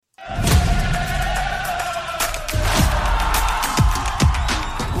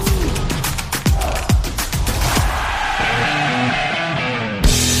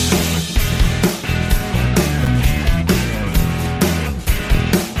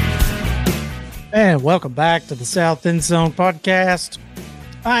And welcome back to the South End Zone podcast.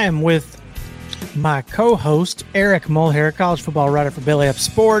 I am with my co-host, Eric Mulhare, college football writer for Belly Up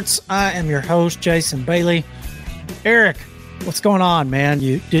Sports. I am your host, Jason Bailey. Eric, what's going on, man?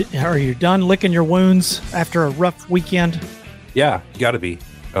 Are you done licking your wounds after a rough weekend? Yeah, you got to be.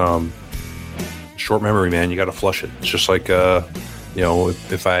 Short memory, man. You got to flush it. It's just like,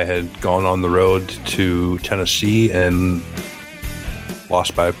 if I had gone on the road to Tennessee and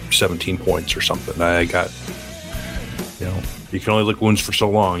lost by 17 points or something. I got, you can only lick wounds for so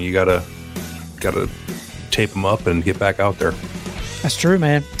long. You gotta tape them up and get back out there. That's true,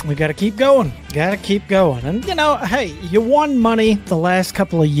 man. We got to keep going. And, hey, you won money the last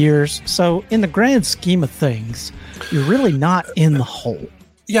couple of years. So in the grand scheme of things, you're really not in the hole.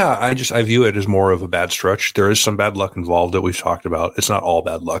 Yeah, I view it as more of a bad stretch. There is some bad luck involved that we've talked about. It's not all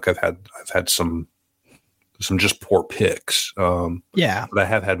bad luck. I've had some just poor picks. But I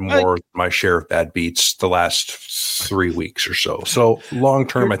have had more my share of bad beats the last 3 weeks or so. So long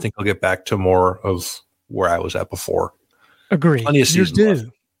term, I think I'll get back to more of where I was at before. Agreed.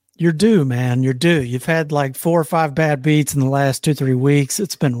 You're due, man. You're due. You've had like 4 or 5 bad beats in the last 2-3 weeks.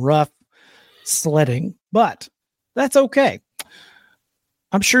 It's been rough sledding, but that's okay.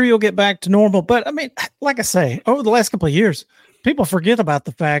 I'm sure you'll get back to normal. But I mean, like I say, over the last couple of years, people forget about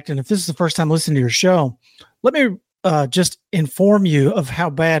the fact, and if this is the first time listening to your show, let me just inform you of how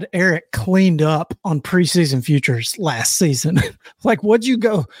bad Eric cleaned up on preseason futures last season. Like, what'd you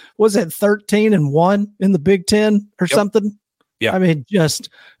go? Was it 13-1 in the Big Ten or something? Yeah. I mean, just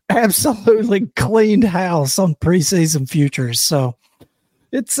absolutely cleaned house on preseason futures. So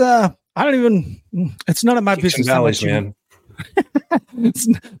it's it's none of my business. Valleys, man. It's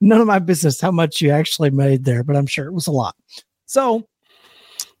none of my business how much you actually made there, but I'm sure it was a lot. So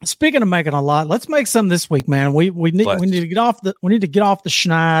speaking of making a lot, let's make some this week, man. We need to get off the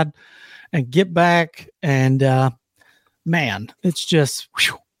schneid and get back. And man, it's just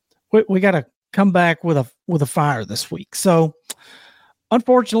we got to come back with a fire this week. So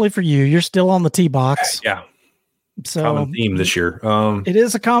unfortunately for you, you're still on the tee box. Yeah. So common theme this year. It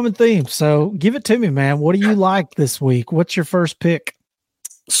is a common theme. So give it to me, man. What do you like this week? What's your first pick?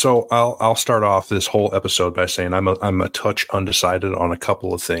 So I'll start off this whole episode by saying I'm a touch undecided on a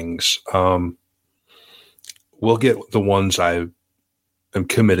couple of things. We'll get the ones I am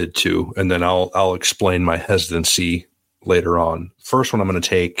committed to, and then I'll explain my hesitancy later on. First one I'm going to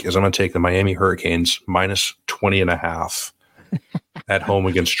take the Miami Hurricanes minus 20.5 at home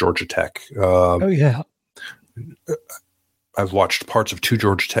against Georgia Tech. Oh yeah. I've watched parts of 2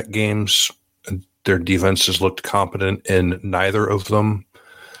 Georgia Tech games, and their defenses looked competent in neither of them.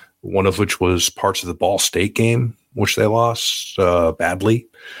 One of which was parts of the Ball State game, which they lost badly.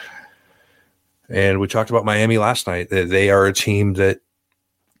 And we talked about Miami last night. They are a team that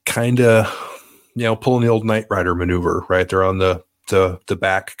kind of, pulling the old Knight Rider maneuver, right? They're on the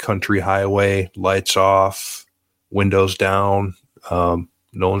back country highway, lights off, windows down. No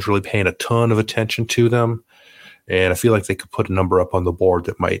one's really paying a ton of attention to them. And I feel like they could put a number up on the board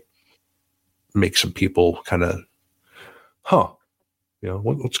that might make some people kind of,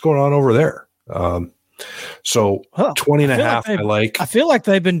 what's going on over there? 20.5, I feel like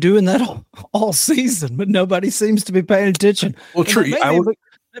they've been doing that all season, but nobody seems to be paying attention. Well, true. I would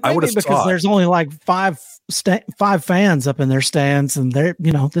have because thought. There's only like five fans up in their stands, and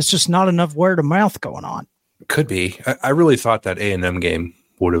there's just not enough word of mouth going on. Could be. I really thought that A&M game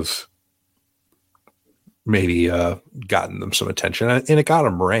would have maybe gotten them some attention, and it got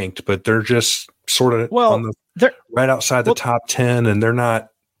them ranked, but they're just sort of they're right outside the top 10, and they're not,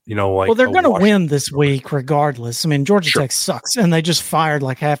 they're going to win this week regardless. I mean, Georgia Tech sucks, and they just fired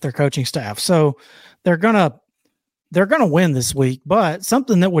like half their coaching staff, so they're gonna win this week. But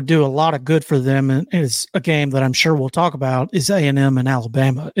something that would do a lot of good for them, and is a game that I'm sure we'll talk about, is A&M and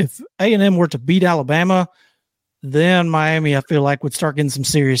Alabama. If A&M were to beat Alabama, then Miami, I feel like, would start getting some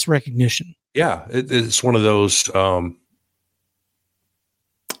serious recognition. Yeah, it's one of those.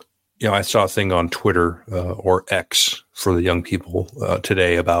 I saw a thing on Twitter or X for the young people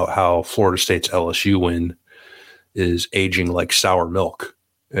today about how Florida State's LSU win is aging like sour milk,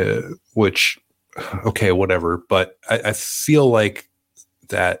 which, okay, whatever. But I feel like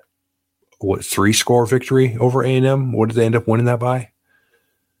that, 3-score victory over A&M? What did they end up winning that by?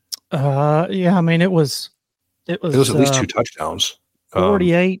 Yeah, I mean, it was at least 2 touchdowns.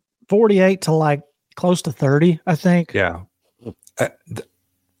 48 to like close to 30, I think. Yeah.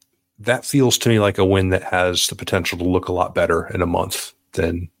 That feels to me like a win that has the potential to look a lot better in a month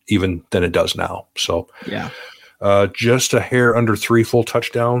than it does now. So yeah, just a hair under 3 full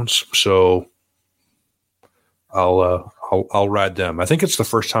touchdowns. So I'll I'll ride them. I think it's the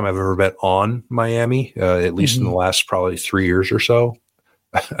first time I've ever bet on Miami, at least in the last probably 3 years or so.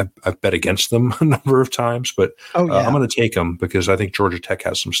 I've bet against them a number of times, but I'm going to take them because I think Georgia Tech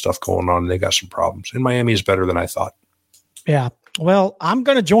has some stuff going on and they got some problems. And Miami is better than I thought. Yeah. Well, I'm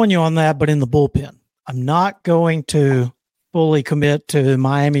going to join you on that, but in the bullpen. I'm not going to fully commit to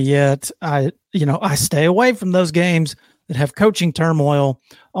Miami yet. I stay away from those games that have coaching turmoil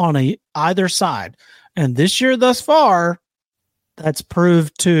on either side. And this year thus far, that's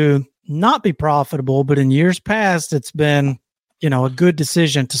proved to not be profitable, but in years past, it's been a good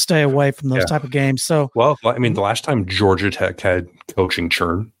decision to stay away from those type of games. So, well, I mean, the last time Georgia Tech had coaching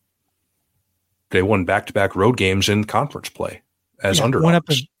churn, they won back-to-back road games in conference play as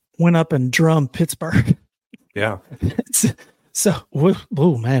underdogs. Went up and drummed Pittsburgh. Yeah. So,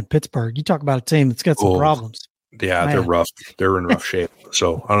 man, Pittsburgh, you talk about a team that's got some problems. Yeah, man. They're rough. They're in rough shape.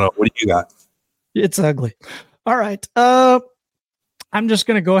 So, I don't know. What do you got? It's ugly. All right. I'm just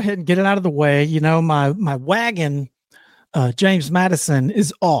going to go ahead and get it out of the way. My wagon, James Madison,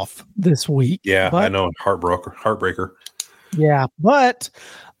 is off this week. Yeah, I know. Heartbreaker. Yeah, but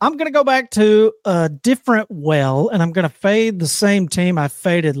I'm going to go back to a different well, and I'm going to fade the same team I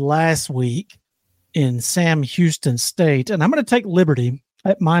faded last week in Sam Houston State. And I'm going to take Liberty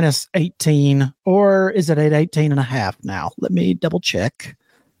at minus 18, or is it at 18.5 now? Let me double check.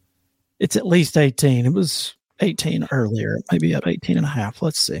 It's at least 18. It was 18 earlier, maybe at 18.5.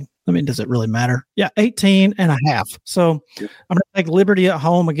 Let's see. I mean, does it really matter? Yeah, 18.5. So I'm going to take Liberty at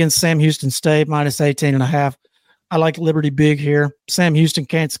home against Sam Houston State, minus 18.5. I like Liberty big here. Sam Houston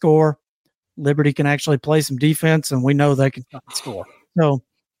can't score. Liberty can actually play some defense, and we know they can score. So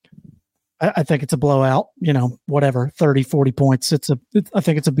I think it's a blowout, whatever, 30, 40 points. I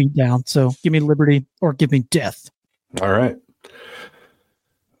think it's a beat down. So give me Liberty or give me death. All right.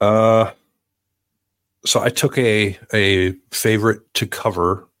 So I took a favorite to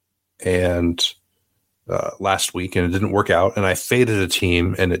cover and last week, and it didn't work out. And I faded a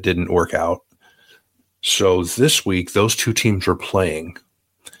team, and it didn't work out. So this week, those two teams are playing.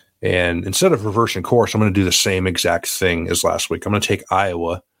 And instead of reversing course, I'm going to do the same exact thing as last week. I'm going to take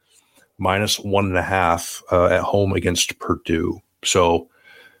Iowa minus 1.5 at home against Purdue. So,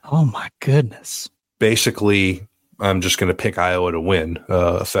 oh my goodness! Basically, I'm just going to pick Iowa to win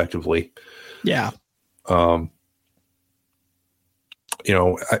effectively. Yeah. Cade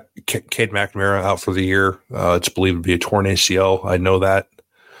McNamara out for the year. It's believed to be a torn ACL. I know that.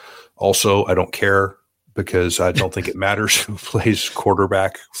 Also, I don't care because I don't think it matters who plays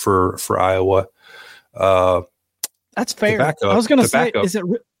quarterback for Iowa. That's fair. I was going to say, is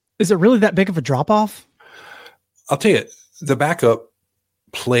it really that big of a drop off? I'll tell you, the backup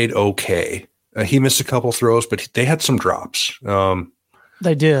played okay. He missed a couple throws, but they had some drops.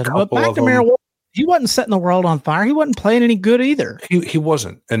 They did. But McNamara, he wasn't setting the world on fire. He wasn't playing any good either. He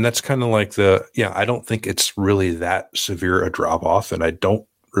wasn't. And that's kind of like I don't think it's really that severe a drop off. And I don't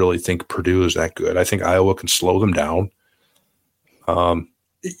really think Purdue is that good. I think Iowa can slow them down. And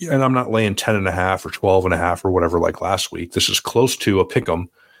I'm not laying 10.5 or 12.5 or whatever like last week. This is close to a pick 'em,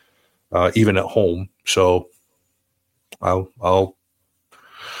 even at home. So I'll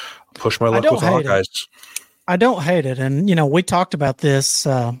push my luck with the Hawkeyes. I don't hate it. And, we talked about this.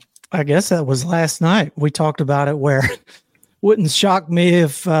 I guess that was last night. We talked about it where wouldn't shock me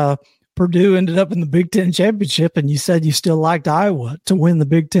if Purdue ended up in the Big Ten championship and you said you still liked Iowa to win the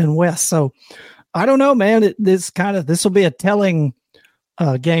Big Ten West. So I don't know, man. This will be a telling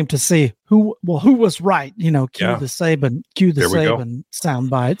game to see who was right. Cue the Saban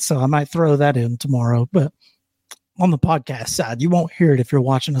soundbite. So I might throw that in tomorrow. But on the podcast side, you won't hear it if you're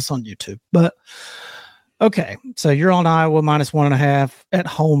watching us on YouTube. But okay, so you're on Iowa minus 1.5 at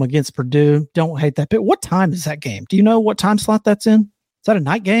home against Purdue. Don't hate that bit. What time is that game? Do you know what time slot that's in? Is that a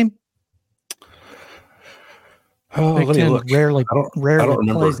night game? Oh, let me look. Rarely I don't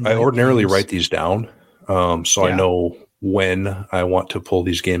remember. I ordinarily write these down, so I know when I want to pull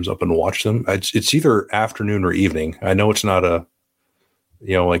these games up and watch them. It's either afternoon or evening. I know it's not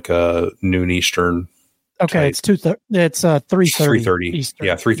like a noon Eastern. Okay, it's 2:30. It's 3:30 Eastern.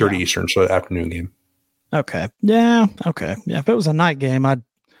 Yeah, 3:30 Eastern. So afternoon game. Okay. Yeah. Okay. Yeah. If it was a night game, I'd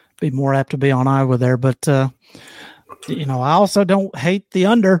be more apt to be on Iowa there. But I also don't hate the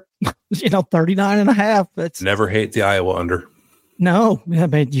under. 39.5. It's never hate the Iowa under. No, I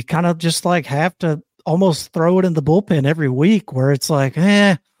mean you kind of just like have to almost throw it in the bullpen every week, where it's like,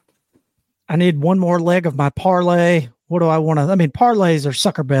 I need one more leg of my parlay. What do I want to? I mean, parlays are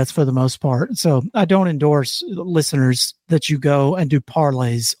sucker bets for the most part. So I don't endorse listeners that you go and do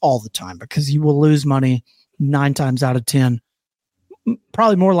parlays all the time because you will lose money 9 times out of 10,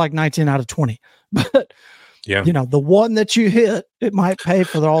 probably more like 19 out of 20. But Yeah. The one that you hit, it might pay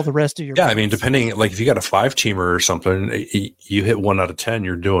for all the rest of your. Yeah. I mean, depending, like if you got a 5-teamer or something, you hit 1 out of 10,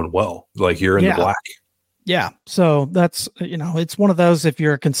 you're doing well. Like you're in the black. Yeah. So that's, it's one of those, if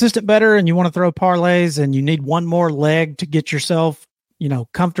you're a consistent bettor and you want to throw parlays and you need one more leg to get yourself,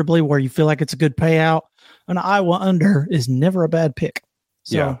 comfortably where you feel like it's a good payout, an Iowa under is never a bad pick.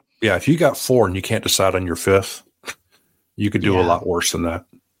 So, yeah. Yeah. If you got 4 and you can't decide on your 5th, you could do a lot worse than that.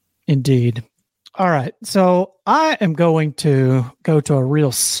 Indeed. All right. So I am going to go to a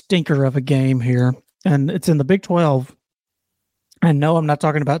real stinker of a game here, and it's in the Big 12. And no, I'm not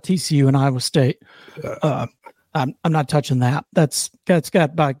talking about TCU and Iowa State. I'm not touching that. That's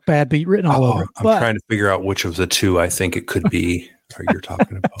got like bad beat written all over it. I'm trying to figure out which of the two I think it could be you're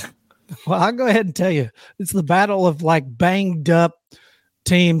talking about. Well, I'll go ahead and tell you. It's the battle of like banged up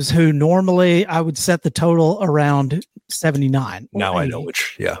teams who normally I would set the total around 79. Now 80. I know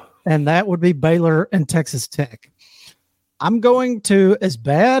which, and that would be Baylor and Texas Tech. I'm going to, as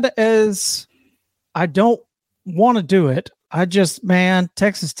bad as I don't want to do it,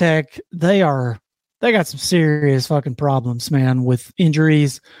 Texas Tech, they got some serious fucking problems, man, with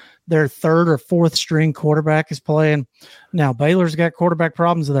injuries. Their 3rd or 4th string quarterback is playing. Now, Baylor's got quarterback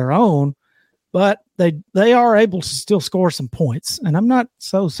problems of their own, but they are able to still score some points. And I'm not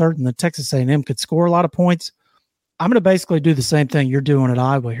so certain that Texas A&M could score a lot of points. I'm going to basically do the same thing you're doing at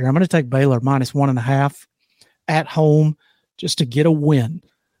Iowa here. I'm going to take Baylor minus 1.5 at home just to get a win.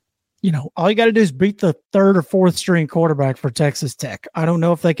 All you got to do is beat the 3rd or 4th string quarterback for Texas Tech. I don't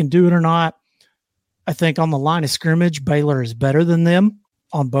know if they can do it or not. I think on the line of scrimmage, Baylor is better than them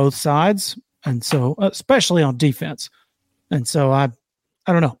on both sides. And so, especially on defense. And so I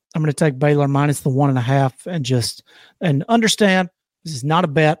don't know. I'm going to take Baylor minus the 1.5 and understand this is not a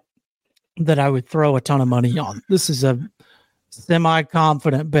bet that I would throw a ton of money on. This is a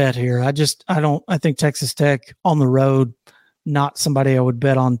semi-confident bet here. I think Texas Tech on the road, not somebody I would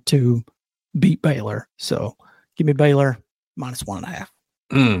bet on to beat Baylor. So give me Baylor minus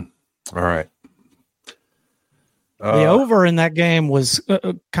 1.5. All right. The over in that game was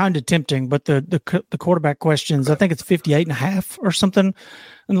kind of tempting, but the quarterback questions, I think it's 58.5 or something.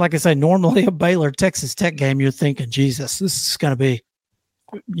 And like I say, normally a Baylor Texas Tech game, you're thinking, Jesus, this is going to be,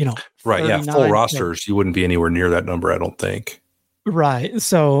 right. Yeah. Full rosters. You wouldn't be anywhere near that number, I don't think. Right.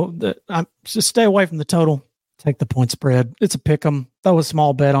 So just stay away from the total. Take the point spread. It's a pick 'em. Throw a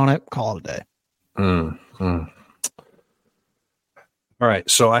small bet on it. Call it a day. All right.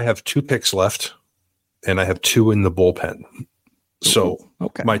 So I have 2 picks left, and I have 2 in the bullpen. So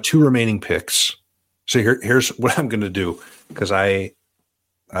my 2 remaining picks. So here's what I'm going to do, because I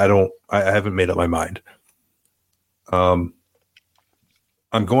haven't made up my mind.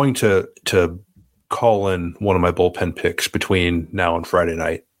 I'm going to call in one of my bullpen picks between now and Friday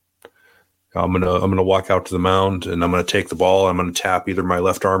night. I'm gonna walk out to the mound and I'm gonna take the ball. I'm gonna tap either my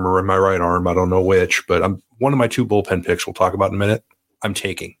left arm or my right arm. I don't know which, but one of my 2 bullpen picks we'll talk about in a minute. I'm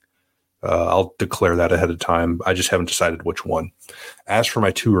taking. I'll declare that ahead of time. I just haven't decided which one. As for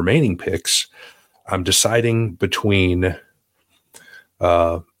my 2 remaining picks, I'm deciding between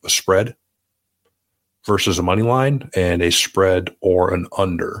a spread versus a money line and a spread or an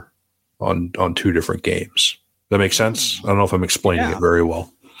under on 2 different games. That makes sense? I don't know if I'm explaining it very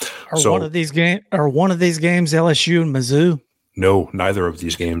well. Are one of these games LSU and Mizzou? No, neither of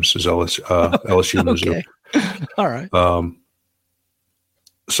these games is LSU and Mizzou. All right.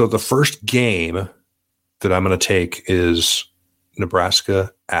 So the first game that I'm going to take is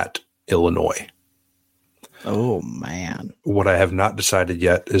Nebraska at Illinois. Oh, man. What I have not decided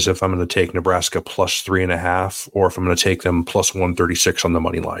yet is if I'm going to take Nebraska plus 3.5 or if I'm going to take them plus 136 on the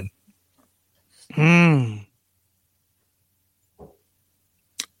money line.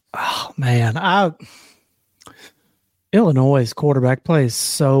 Oh, man. Illinois' quarterback play is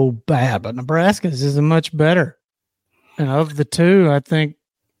so bad, but Nebraska's isn't much better. And of the 2, I think,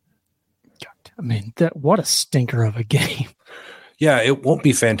 what a stinker of a game. Yeah, it won't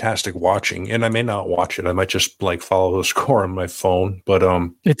be fantastic watching, and I may not watch it. I might just follow the score on my phone. But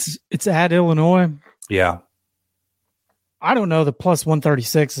it's at Illinois. Yeah, I don't know. The plus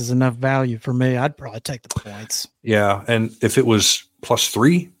 136 is enough value for me. I'd probably take the points. Yeah, and if it was plus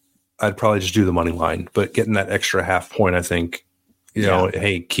 3, I'd probably just do the money line. But getting that extra half point, I think,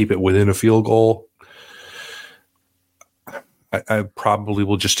 hey, keep it within a field goal. I probably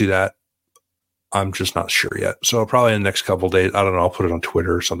will just do that. I'm just not sure yet. So probably in the next couple of days, I don't know, I'll put it on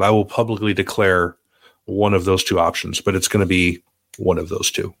Twitter or something. I will publicly declare one of those 2 options, but it's going to be one of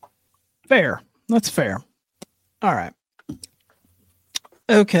those 2. Fair. That's fair. All right.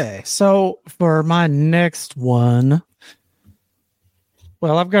 Okay. So for my next one,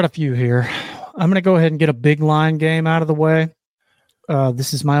 well, I've got a few here. I'm going to go ahead and get a big line game out of the way.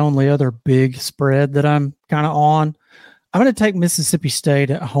 This is my only other big spread that I'm kind of on. I'm going to take Mississippi State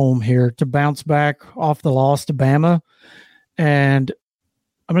at home here to bounce back off the loss to Bama. And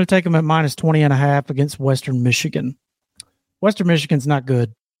I'm going to take them at minus 20.5 against Western Michigan. Western Michigan's not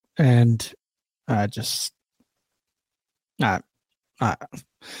good. And you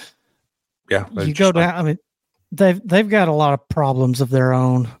go down. I mean, they've got a lot of problems of their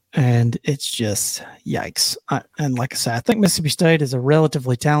own, and it's just yikes. And like I said, I think Mississippi State is a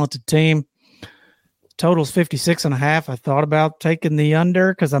relatively talented team. Total's 56.5. I thought about taking the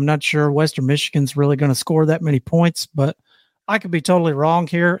under because I'm not sure Western Michigan's really going to score that many points, but I could be totally wrong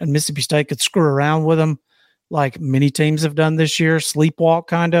here, and Mississippi State could screw around with them like many teams have done this year, sleepwalk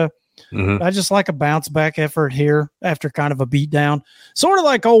kind of. Mm-hmm. I just like a bounce back effort here after kind of a beatdown, sort of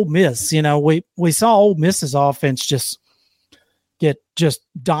like Ole Miss. You know, we saw Ole Miss's offense just get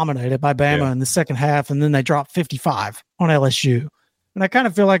dominated by Bama in the second half, and then they dropped 55 on LSU. And I kind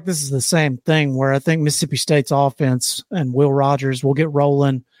of feel like this is the same thing where I think Mississippi State's offense and Will Rogers will get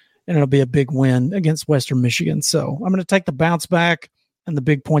rolling, and it'll be a big win against Western Michigan. So I'm going to take the bounce back and the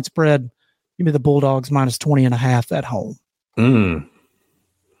big point spread. Give me the Bulldogs minus 20.5 at home.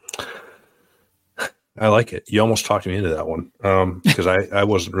 I like it. You almost talked me into that one because I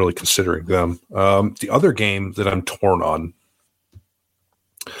wasn't really considering them. The other game that I'm torn on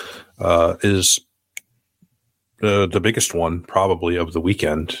is the biggest one probably of the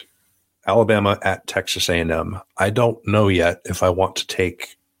weekend, Alabama at Texas A&M. I don't know yet if I want to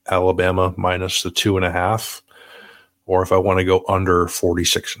take Alabama minus the 2.5 or if I want to go under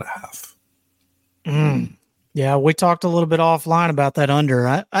 46.5. Yeah, we talked a little bit offline about that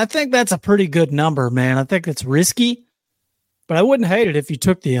under. I think that's a pretty good number, man. I think it's risky, but I wouldn't hate it if you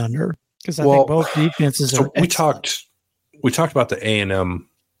took the under because I think both defenses are excellent. We talked about the A&M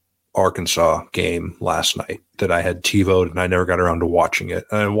Arkansas game last night that I had TiVo'd and I never got around to watching it.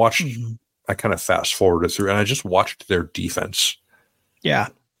 And I kind of fast forwarded through and I just watched their defense. Yeah.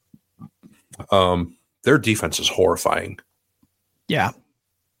 Their defense is horrifying. Yeah.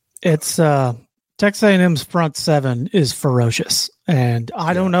 It's Texas A&M's front seven is ferocious. And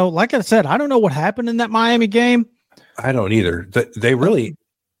I don't know, like I said, I don't know what happened in that Miami game. I don't either. They really,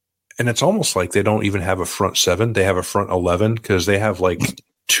 and it's almost like they don't even have a front seven. They have a front 11 because they have like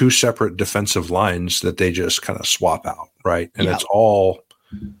two separate defensive lines that they just kind of swap out. Right. And it's all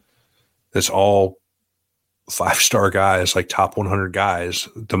 5-star guys, like top 100 guys,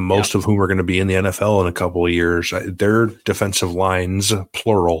 the most of whom are going to be in the NFL in a couple of years. Their defensive lines,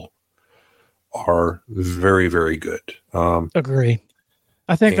 plural, are very, very good. Agree.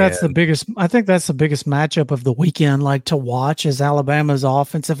 I think that's the biggest matchup of the weekend, like to watch, is Alabama's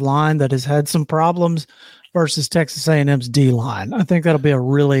offensive line that has had some problems versus Texas A&M's D line. I think that'll be a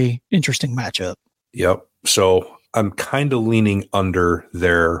really interesting matchup. Yep. So I'm kind of leaning under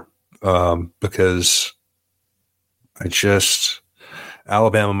there because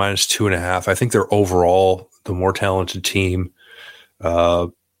Alabama minus 2.5. I think they're overall the more talented team.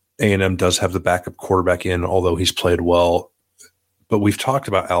 A&M does have the backup quarterback in, although he's played well. But we've talked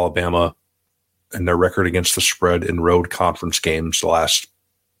about Alabama and their record against the spread in road conference games the last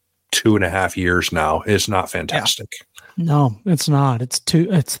 2.5 years now is not fantastic. Yeah. No, it's not. It's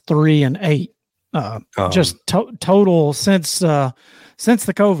 3-8. Just total since the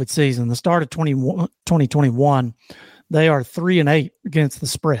COVID season, the start of 2021, they are 3-8 against the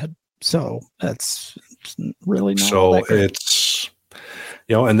spread. So that's really not so that good. It's,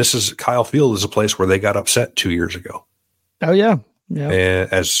 and this is Kyle Field is a place where they got upset 2 years ago. Oh yeah. Yeah.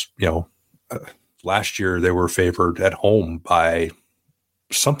 And as last year they were favored at home by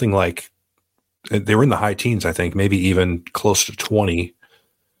something like they were in the high teens, I think, maybe even close to 20.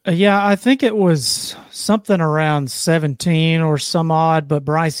 Yeah, I think it was something around 17 or some odd, but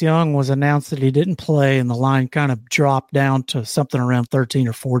Bryce Young was announced that he didn't play and the line kind of dropped down to something around 13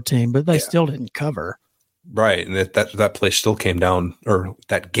 or 14, but they still didn't cover. Right. And that play still came down, or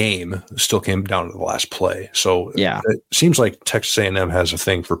that game still came down to the last play. So it seems like Texas A&M has a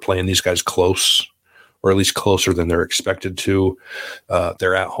thing for playing these guys close, or at least closer than they're expected to.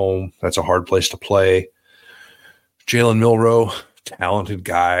 They're at home. That's a hard place to play. Jalen Milroe, talented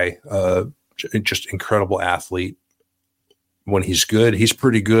guy, just incredible athlete. When he's good, he's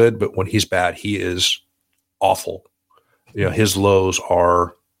pretty good, but when he's bad, he is awful. His lows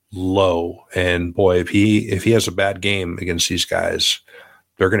are low, and boy, if he has a bad game against these guys,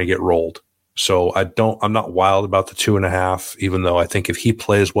 they're going to get rolled. So I'm not wild about the 2.5, even though I think if he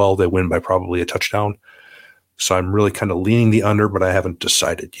plays well, they win by probably a touchdown. So I'm really kind of leaning the under, but I haven't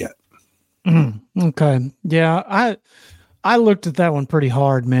decided yet. Okay. Yeah. I looked at that one pretty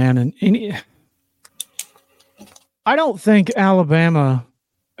hard, man. And I don't think Alabama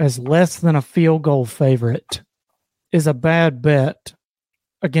as less than a field goal favorite is a bad bet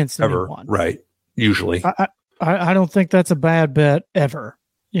against anyone. Right. Usually. I don't think that's a bad bet ever,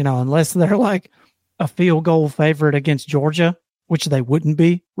 unless they're like a field goal favorite against Georgia, which they wouldn't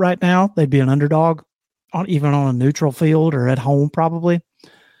be right now. They'd be an underdog even on a neutral field or at home probably.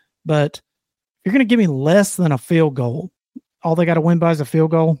 But if you're going to give me less than a field goal, all they got to win by is a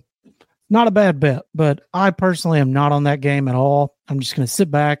field goal. Not a bad bet, but I personally am not on that game at all. I'm just going to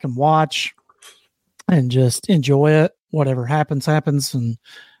sit back and watch and just enjoy it. Whatever happens, and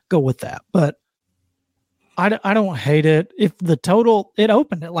go with that. But I don't hate it. If the total, it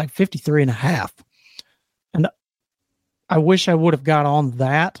opened at like 53.5. And I wish I would have got on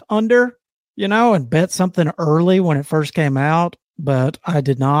that under, and bet something early when it first came out, but I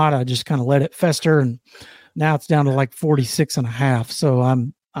did not. I just kind of let it fester, and now it's down to like 46.5. So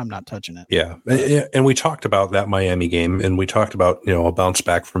I'm not touching it. Yeah. And we talked about that Miami game, and we talked about, a bounce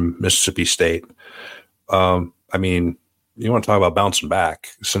back from Mississippi State. I mean, you want to talk about bouncing back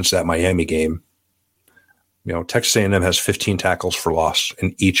since that Miami game. Texas A&M has 15 tackles for loss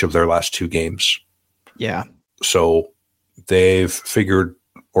in each of their last 2 games. Yeah. So they've figured,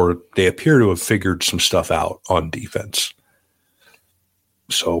 or they appear to have figured some stuff out on defense.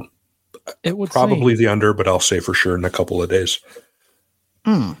 So it would probably the under, but I'll say for sure in a couple of days.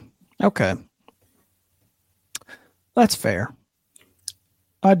 Okay. That's fair.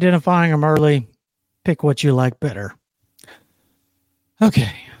 Identifying them early, pick what you like better.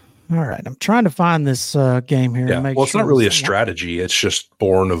 Okay. All right. I'm trying to find this game here. Yeah. Well, it's not really a strategy. It's just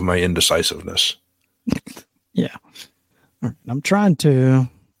born of my indecisiveness. Yeah. I'm trying to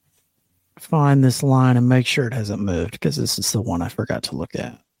find this line and make sure it hasn't moved, because this is the one I forgot to look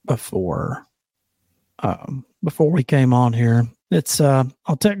at before we came on here. It's I'll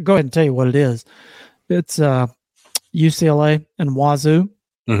go ahead and tell you what it is. It's UCLA and Wazoo.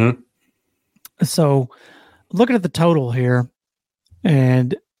 Mm-hmm. So looking at the total here,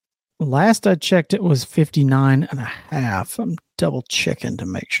 and last I checked, it was 59.5. I'm double checking to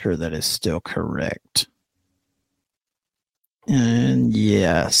make sure that is still correct. And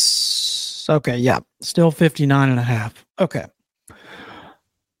yes. Okay. Yeah. Still 59.5. Okay.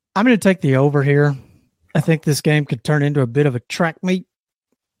 I'm going to take the over here. I think this game could turn into a bit of a track meet.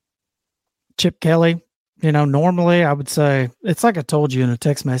 Chip Kelly, normally I would say, it's like I told you in a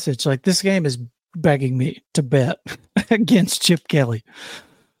text message, like this game is begging me to bet against Chip Kelly,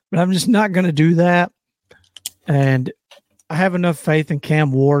 but I'm just not going to do that. And I have enough faith in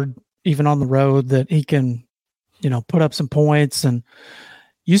Cam Ward, even on the road, that he can, put up some points. And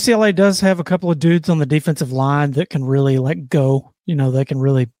UCLA does have a couple of dudes on the defensive line that can really go, they can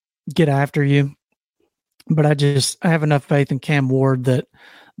really get after you. But I have enough faith in Cam Ward that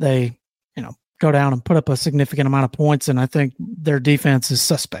they, go down and put up a significant amount of points. And I think their defense is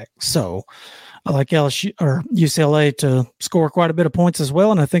suspect. So I like LSU or UCLA to score quite a bit of points as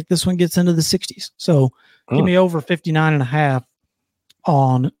well. And I think this one gets into the 60s. So give me over 59.5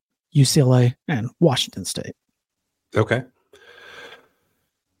 on UCLA and Washington State. Okay.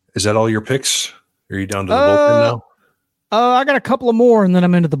 Is that all your picks? Are you down to the bullpen now? I got a couple of more, and then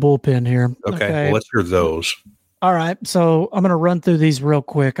I'm into the bullpen here. Okay. Well, let's hear those. All right. So I'm going to run through these real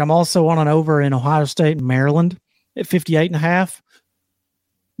quick. I'm also on an over in Ohio State and Maryland at 58.5.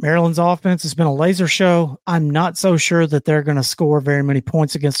 Maryland's offense has been a laser show. I'm not so sure that they're going to score very many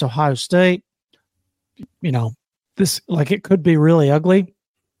points against Ohio State. It could be really ugly,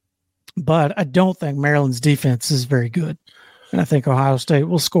 but I don't think Maryland's defense is very good. And I think Ohio State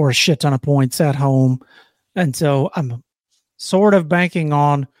will score a shit ton of points at home. And so I'm sort of banking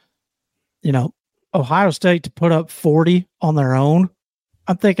on, Ohio State to put up 40 on their own.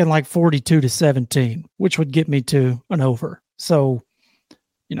 I'm thinking like 42-17, which would get me to an over. So,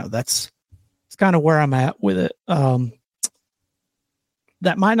 that's kind of where I'm at with it. That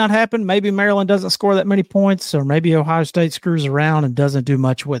might not happen. Maybe Maryland doesn't score that many points, or maybe Ohio State screws around and doesn't do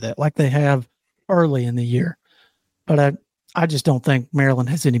much with it like they have early in the year. But I just don't think Maryland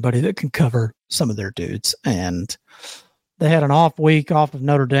has anybody that can cover some of their dudes. And they had an off week off of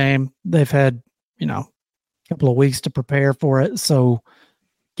Notre Dame. They've had, a couple of weeks to prepare for it. So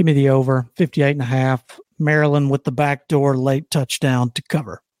give me the over 58.5. Maryland with the backdoor late touchdown to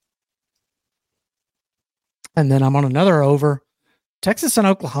cover. And then I'm on another over, Texas and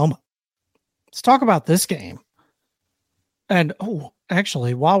Oklahoma. Let's talk about this game. And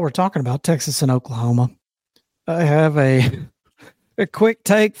actually, while we're talking about Texas and Oklahoma, I have a quick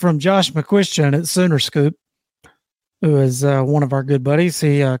take from Josh McCuistion at Sooner Scoop, who is one of our good buddies.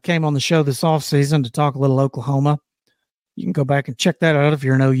 He came on the show this offseason to talk a little Oklahoma. You can go back and check that out if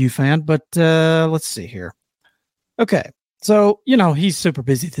you're an OU fan. But let's see here.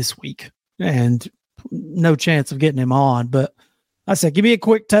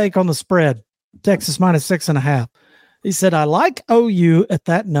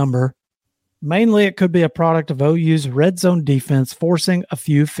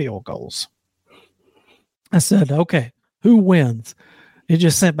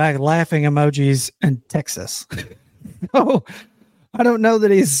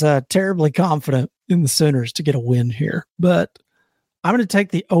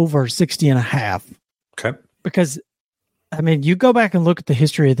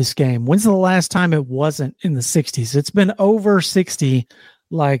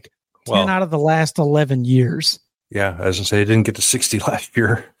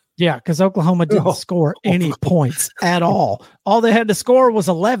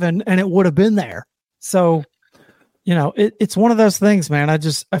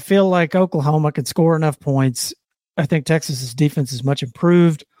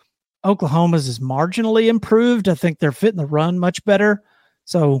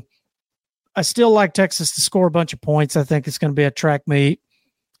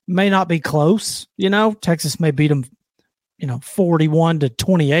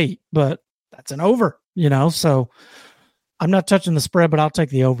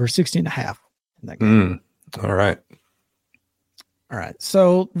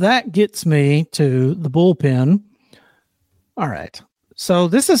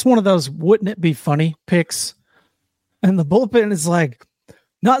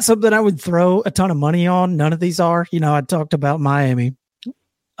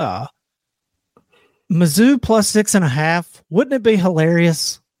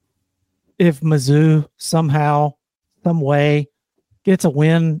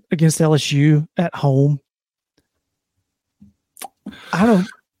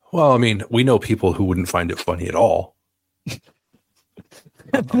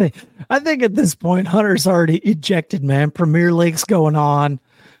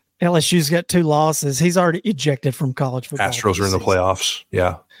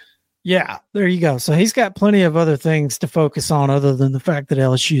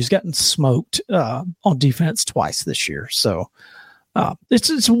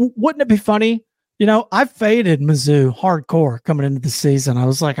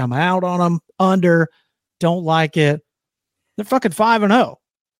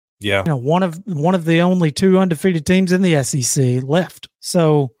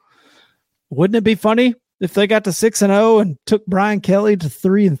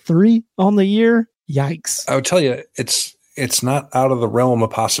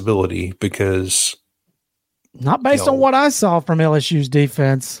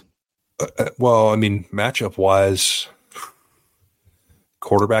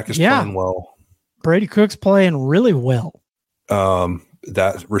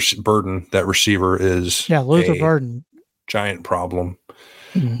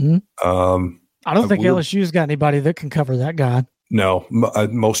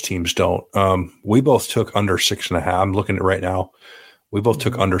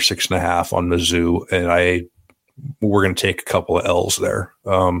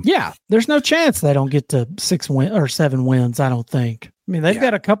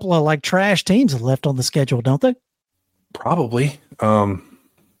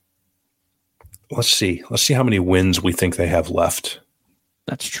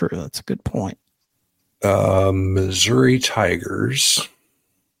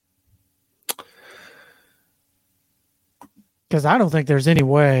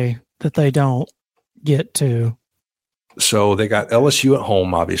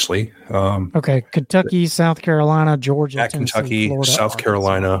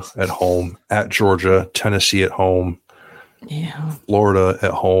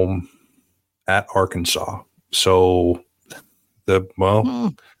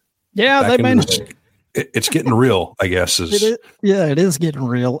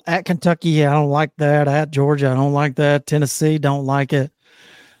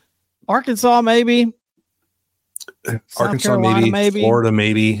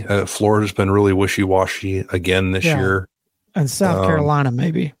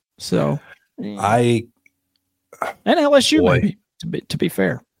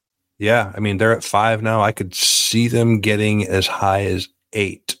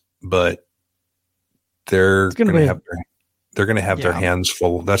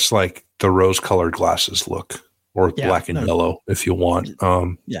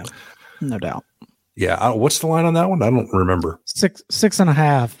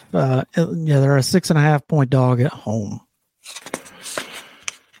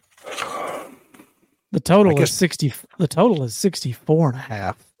 The total is 60. The total is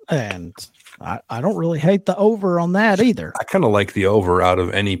 64.5, and I don't really hate the over on that either. I kind of like the over out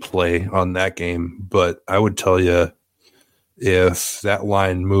of any play on that game, but I would tell you if that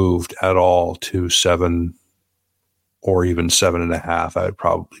line moved at all to 7 or even 7.5, I would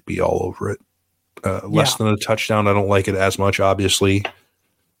probably be all over it. Less than a touchdown, I don't like it as much, obviously.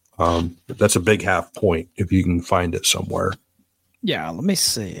 But that's a big half point if you can find it somewhere. Yeah, let me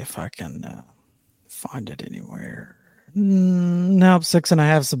see if I can find it anywhere. No,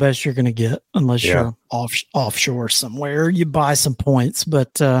 6.5 is the best you're going to get unless you're offshore somewhere. You buy some points,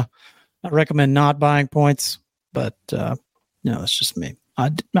 but I recommend not buying points. But it's just me.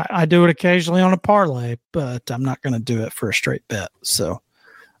 I do it occasionally on a parlay, but I'm not going to do it for a straight bet. So,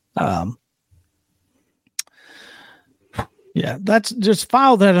 that's just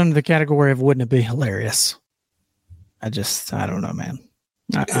file that under the category of wouldn't it be hilarious? I don't know, man.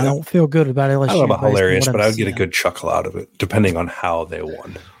 I don't feel good about LSU. I don't know about hilarious, but I would get a good chuckle out of it, depending on how they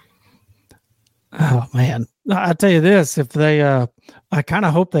won. Oh, man. I tell you this, if they, I kind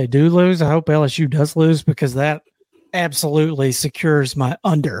of hope they do lose. I hope LSU does lose because that absolutely secures my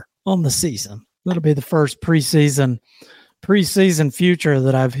under on the season. That'll be the first preseason future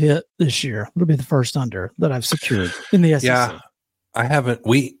that I've hit this year. It'll be the first under that I've secured in the SEC. Yeah. I haven't.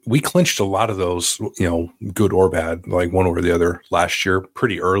 We clinched a lot of those, good or bad, like one over the other last year,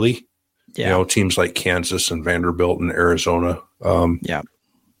 pretty early. Yeah. Teams like Kansas and Vanderbilt and Arizona. I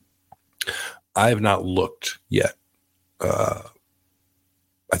have not looked yet. I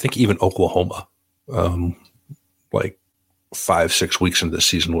think even Oklahoma, like 5-6 weeks into the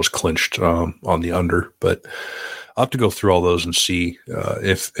season, was clinched on the under. But I'll have to go through all those and see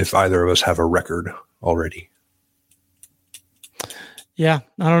if either of us have a record already. Yeah,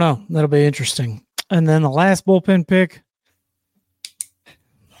 I don't know. That'll be interesting. And then the last bullpen pick.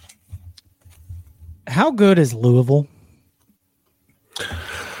 How good is Louisville?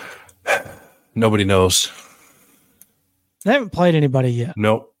 Nobody knows. They haven't played anybody yet.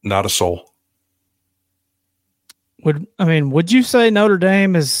 Nope, not a soul. Would you say Notre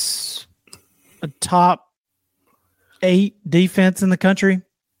Dame is a top 8 defense in the country?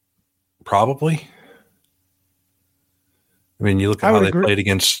 Probably. You look at how they played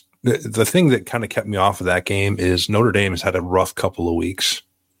against the thing that kind of kept me off of that game is Notre Dame has had a rough couple of weeks.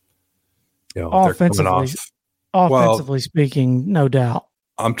 Offensively speaking, no doubt.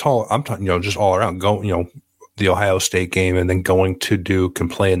 I'm talking, just all around the Ohio State game and then going to Duke and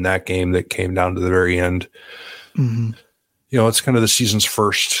playing that game that came down to the very end. Mm-hmm. It's kind of the season's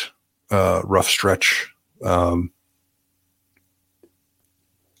first rough stretch.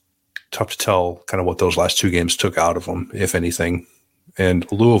 Tough to tell kind of what those last 2 games took out of them, if anything. And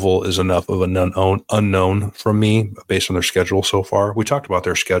Louisville is enough of an unknown from me based on their schedule so far. We talked about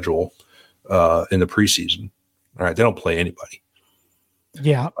their schedule in the preseason. All right, they don't play anybody.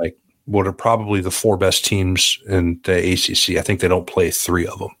 Yeah. Like what are probably the 4 best teams in the ACC. I think they don't play 3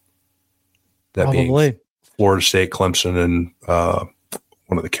 of them. That probably being Florida State, Clemson, and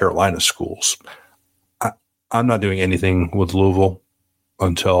one of the Carolina schools. I'm not doing anything with Louisville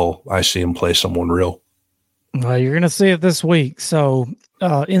until I see him play someone real. Well, you're going to see it this week. So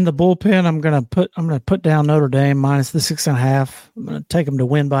in the bullpen, I'm going to put down Notre Dame minus the 6.5. I'm going to take them to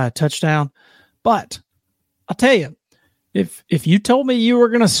win by a touchdown. But I'll tell you, if you told me you were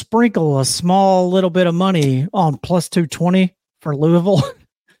going to sprinkle a small little bit of money on plus 220 for Louisville,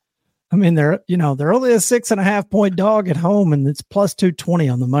 they're only a 6.5 point dog at home, and it's plus 220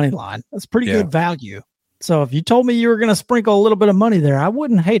 on the money line. That's pretty good value. So if you told me you were going to sprinkle a little bit of money there, I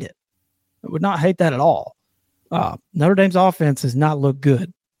wouldn't hate it. I would not hate that at all. Notre Dame's offense has not looked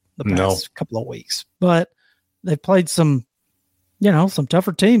good the past couple of weeks, but they've played some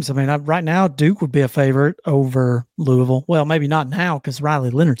tougher teams. Right now, Duke would be a favorite over Louisville. Well, maybe not now because Riley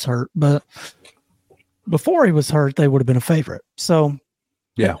Leonard's hurt, but before he was hurt, they would have been a favorite. So,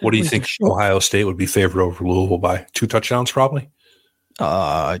 yeah. What do you think? Ohio State would be favored over Louisville by 2 touchdowns, probably?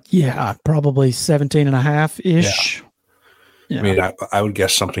 Probably 17.5-ish. Yeah. I would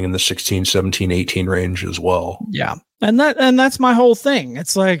guess something in the 16, 17, 18 range as well. Yeah. And that's my whole thing.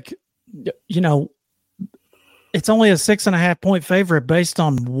 It's like, it's only a 6.5 point favorite based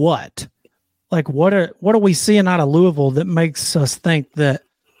on what? Like, what are we seeing out of Louisville that makes us think that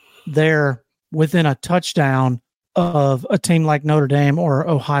they're within a touchdown of a team like Notre Dame or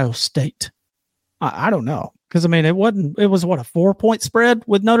Ohio State? I don't know. Because, it was what, a 4 point spread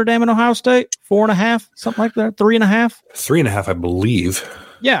with Notre Dame and Ohio State? 4.5, something like that? 3.5? 3.5, I believe.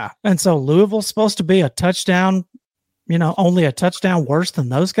 Yeah. And so Louisville's supposed to be a touchdown, only a touchdown worse than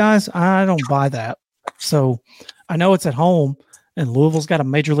those guys. I don't buy that. So I know it's at home and Louisville's got a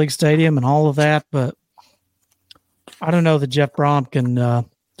major league stadium and all of that, but I don't know that Jeff Brom can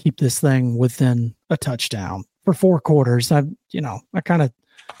keep this thing within a touchdown for 4 quarters. I kind of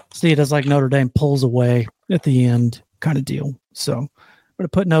see it as like Notre Dame pulls away at the end kind of deal. So I'm going to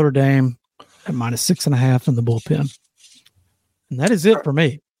put Notre Dame at -6.5 in the bullpen. And that is it for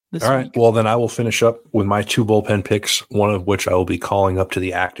me. All right. Week. Well, then I will finish up with my 2 bullpen picks, one of which I will be calling up to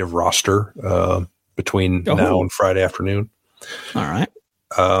the active roster between now and Friday afternoon. All right.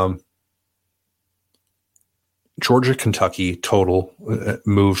 Georgia, Kentucky total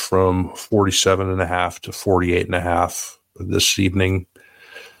moved from 47.5 to 48.5 this evening.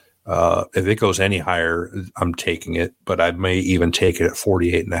 If it goes any higher, I'm taking it, but I may even take it at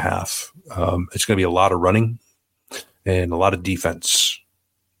 48.5. It's going to be a lot of running and a lot of defense.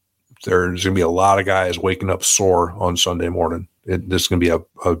 There's going to be a lot of guys waking up sore on Sunday morning. This is going to be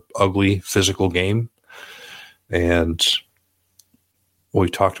a ugly physical game. And we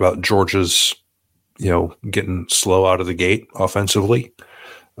talked about Georgia's, getting slow out of the gate offensively.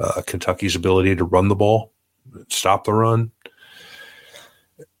 Kentucky's ability to run the ball, stop the run.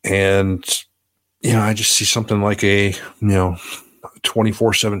 And, I just see something like a,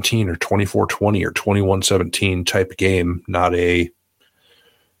 24-17 or 24-20 or 21-17 type of game, not a,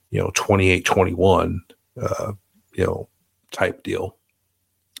 28-21, type deal.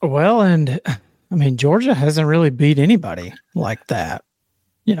 Well, and I mean, Georgia hasn't really beat anybody like that,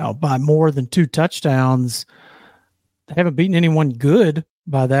 by more than 2 touchdowns. They haven't beaten anyone good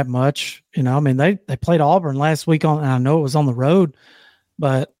by that much. I mean, they played Auburn last week and I know it was on the road,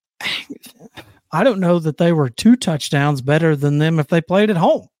 but I don't know that they were 2 touchdowns better than them if they played at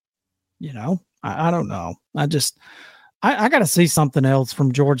home. I don't know. I got to see something else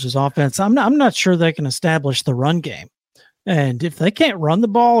from Georgia's offense. I'm not sure they can establish the run game. And if they can't run the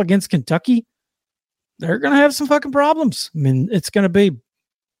ball against Kentucky, they're going to have some fucking problems. I mean, it's going to be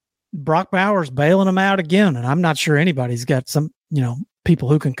Brock Bowers bailing them out again. And I'm not sure anybody's got some, people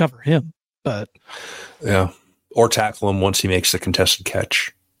who can cover him, but yeah. Or tackle him once he makes the contested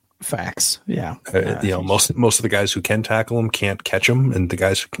catch. Facts. Yeah. Most of the guys who can tackle him can't catch him, and the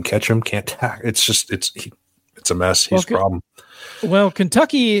guys who can catch him can't tackle. It's just, it's a mess. He's a problem. Well,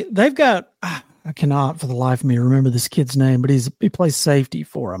 Kentucky, they've got, I cannot for the life of me remember this kid's name, but he plays safety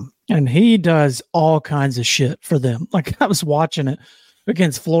for them, and he does all kinds of shit for them. Like I was watching it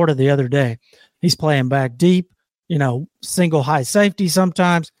against Florida the other day. He's playing back deep, single high safety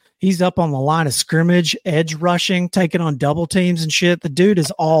sometimes. He's up on the line of scrimmage, edge rushing, taking on double teams and shit. The dude is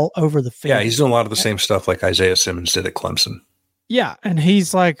all over the field. Yeah, he's doing a lot of the same stuff like Isaiah Simmons did at Clemson. Yeah, and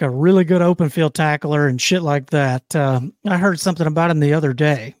he's like a really good open field tackler and shit like that. I heard something about him the other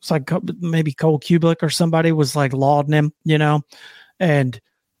day. It's like maybe Cole Kublik or somebody was like lauding him, And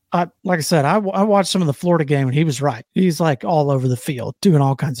like I said, I watched some of the Florida game and he was right. He's like all over the field doing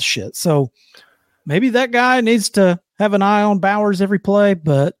all kinds of shit. So maybe that guy needs to have an eye on Bowers every play,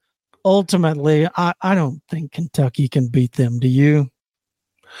 but ultimately, I don't think Kentucky can beat them. Do you?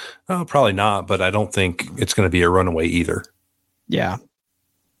 Oh, probably not, but I don't think it's going to be a runaway either. Yeah.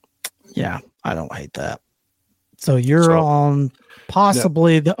 Yeah, I don't hate that. So you're on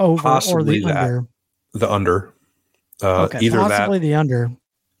possibly the over or the under. The under. Okay, either possibly that, the under.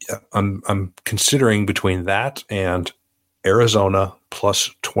 Yeah, I'm considering between that and Arizona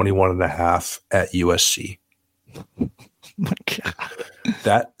plus 21.5 at USC. My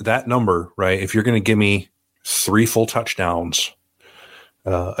God. That number, right? If you're going to give me 3 full touchdowns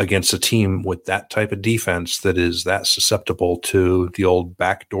against a team with that type of defense that is that susceptible to the old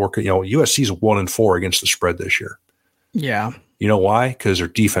backdoor, USC's 1-4 against the spread this year. Yeah. You know why? Because their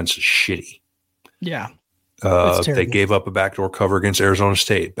defense is shitty. Yeah. They gave up a backdoor cover against Arizona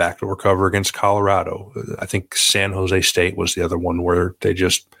State, backdoor cover against Colorado. I think San Jose State was the other one where they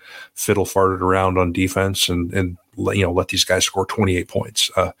just fiddle farted around on defense and let these guys score 28 points.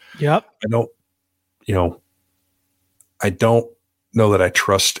 Yep. I don't know that I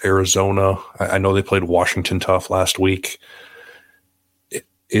trust Arizona. I know they played Washington tough last week. It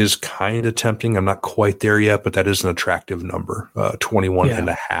is kind of tempting. I'm not quite there yet, but that is an attractive number,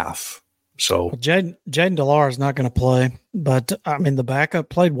 21.5. So Jaden DeLar is not going to play, but I mean, the backup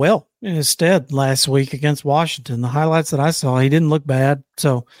played well in his stead last week against Washington. The highlights that I saw, he didn't look bad.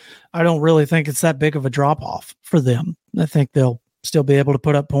 So I don't really think it's that big of a drop off for them. I think they'll still be able to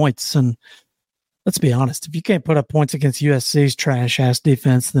put up points. And let's be honest, if you can't put up points against USC's trash ass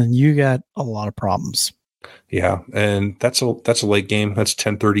defense, then you got a lot of problems. Yeah. And that's a late game. That's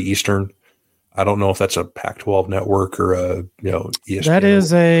 10:30 Eastern. I don't know if that's a Pac-12 network or a ESPN. That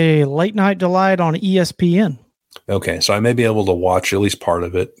is a late night delight on ESPN. Okay, so I may be able to watch at least part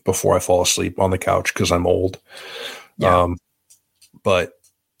of it before I fall asleep on the couch because I'm old. Yeah. But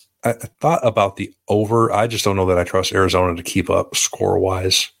I thought about the over. I just don't know that I trust Arizona to keep up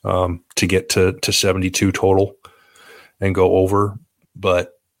score-wise, to get to 72 total and go over.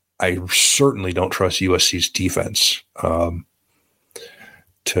 But I certainly don't trust USC's defense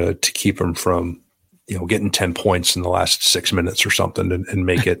to keep them from, getting 10 points in the last 6 minutes or something and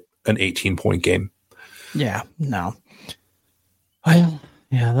make it an 18-point game. Yeah, no. Well,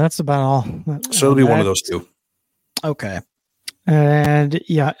 yeah, that's about all. So it'll be one of those two. Okay. And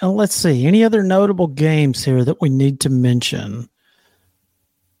let's see. Any other notable games here that we need to mention?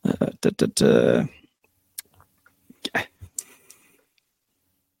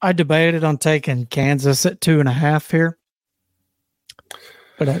 I debated on taking Kansas at 2.5 here,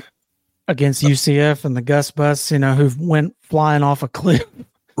 but against UCF and the Gus Bus, who went flying off a cliff,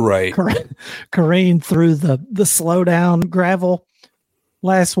 right? Careened through the slowdown gravel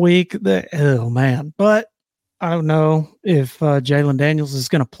last week. Oh man! But I don't know if Jalen Daniels is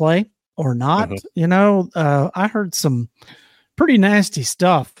going to play or not. Mm-hmm. I heard some pretty nasty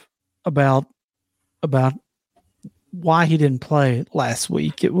stuff about why he didn't play last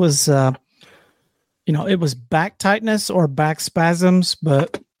week. It was, it was back tightness or back spasms,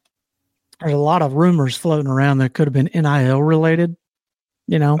 but there's a lot of rumors floating around that could have been NIL related,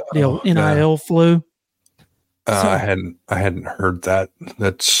 the old NIL flu. I hadn't heard that.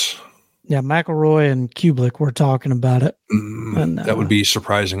 That's McElroy and Kublik were talking about it. And, that would be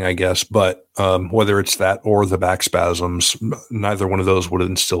surprising, I guess. But whether it's that or the back spasms, neither one of those would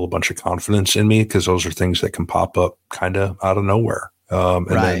instill a bunch of confidence in me, because those are things that can pop up kind of out of nowhere. And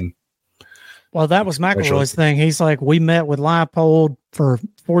then, well, that was McElroy's thing. He's like, we met with Leipold for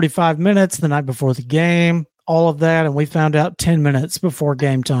 45 minutes the night before the game, all of that, and we found out 10 minutes before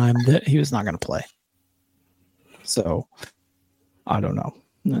game time that he was not going to play. So, I don't know.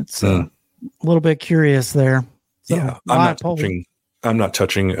 That's a little bit curious there. So, yeah, I'm not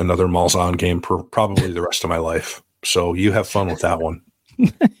touching another Malzahn game for probably the rest of my life. So you have fun with that one.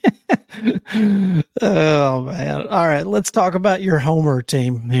 Oh man! All right, let's talk about your homer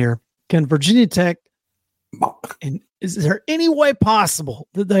team here. Can Virginia Tech? And is there any way possible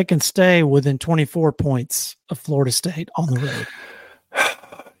that they can stay within 24 points of Florida State on the road?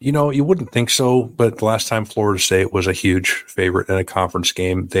 You wouldn't think so, but the last time Florida State was a huge favorite in a conference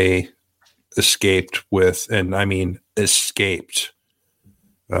game, they escaped with a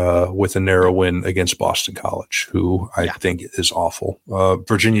narrow win against Boston College, who I think is awful.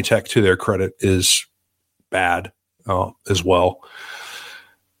 Virginia Tech, to their credit, is bad as well.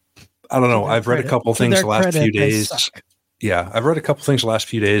 I don't know. I've read a couple things the last few days. Yeah, I've read a couple things the last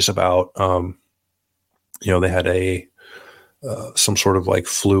few days about, they had some sort of like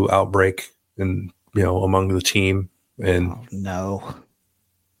flu outbreak among the team. And no.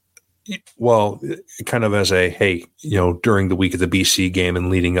 Well, kind of as during the week of the BC game and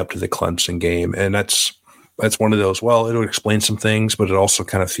leading up to the Clemson game. And that's one of those, well, it'll explain some things, but it also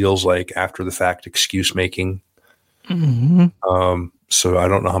kind of feels like after the fact excuse making. Mm-hmm. So I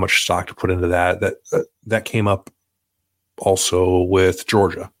don't know how much stock to put into that. That came up also with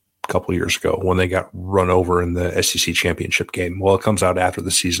Georgia a couple of years ago when they got run over in the SEC championship game. Well, it comes out after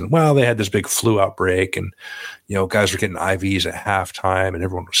the season. Well, they had this big flu outbreak, and guys were getting IVs at halftime, and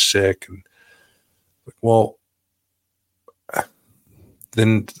everyone was sick. And well,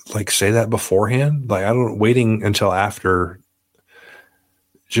 then say that beforehand. Waiting until after.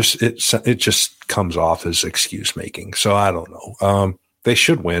 It just comes off as excuse making. So I don't know. They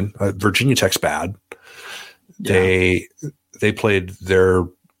should win. Virginia Tech's bad. Yeah. They played their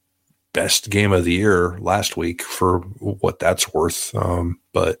best game of the year last week for what that's worth.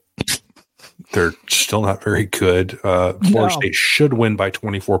 But they're still not very good. Florida State should win by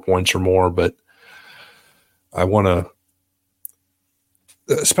 24 points or more, but I want to,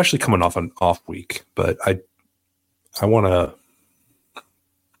 especially coming off an off week, but I want to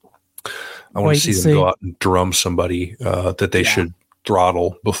see them go out and drum somebody that they should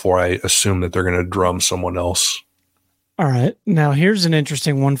throttle before I assume that they're going to drum someone else. All right. Now, here's an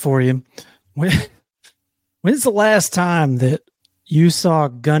interesting one for you. When's the last time that you saw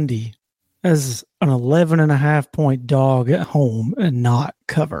Gundy as an 11.5 point dog at home and not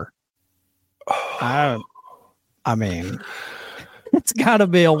cover? I mean, it's got to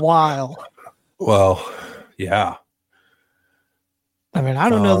be a while. Well, yeah. I mean, I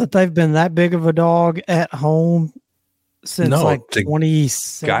don't know that they've been that big of a dog at home since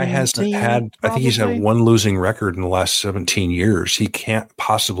 2017. Guy hasn't had, probably. I think he's had one losing record in the last 17 years. He can't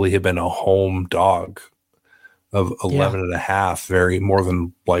possibly have been a home dog of 11.5 more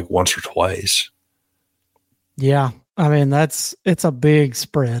than once or twice. Yeah. I mean, it's a big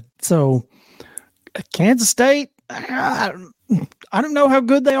spread. So Kansas State, don't know how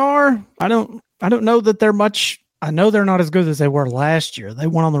good they are. I don't know that they're much. I know they're not as good as they were last year. They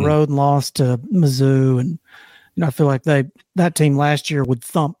went on the road and lost to Mizzou, and I feel like that team last year would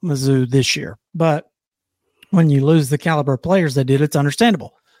thump Mizzou this year. But when you lose the caliber of players they did, it's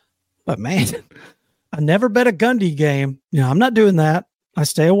understandable. But man, I never bet a Gundy game. I'm not doing that. I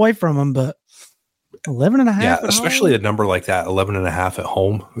stay away from them. But 11.5. Yeah, especially a number like that, 11.5 at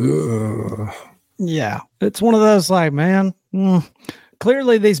home. Ugh. Yeah, it's one of those like, man.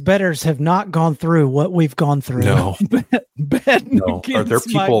 Clearly, these bettors have not gone through what we've gone through. No, no. Are there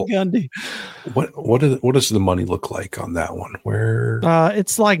people? Mike Gundy. What does the money look like on that one? Where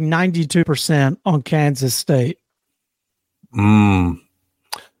it's like 92% on Kansas State. Yeah,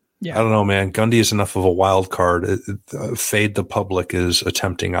 I don't know, man. Gundy is enough of a wild card. Fade the public is a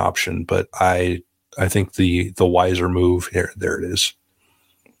tempting option, but I think the wiser move here. There it is.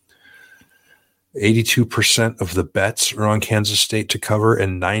 82% of the bets are on Kansas State to cover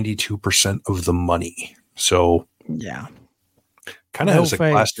and 92% of the money. So yeah, kind of has a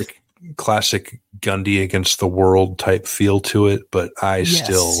classic Gundy against the world type feel to it, but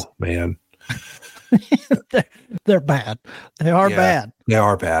still, man, they're bad. They are bad. They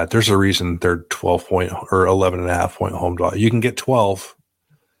are bad. There's a reason they're 12 point or 11.5 point home dog. You can get 12.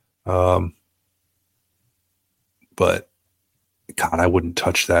 But God, I wouldn't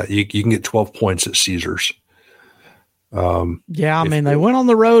touch that. You can get 12 points at Caesars. I mean, they went on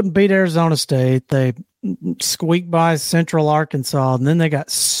the road and beat Arizona State. They squeaked by Central Arkansas, and then they got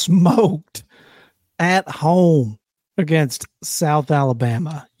smoked at home against South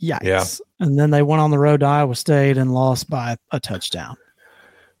Alabama. Yikes. Yeah. And then they went on the road to Iowa State and lost by a touchdown.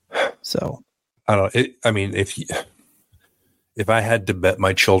 So I don't know. I mean, if I had to bet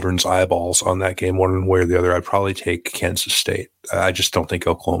my children's eyeballs on that game one way or the other, I'd probably take Kansas State. I just don't think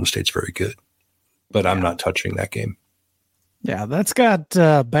Oklahoma State's very good, but I'm not touching that game. Yeah, that's got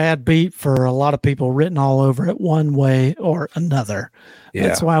bad beat for a lot of people written all over it one way or another. Yeah.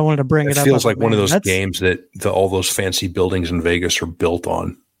 That's why I wanted to bring it up. It feels like one of those games that all those fancy buildings in Vegas are built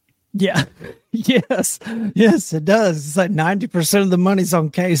on. Yeah. Yes, it does. It's like 90% of the money's on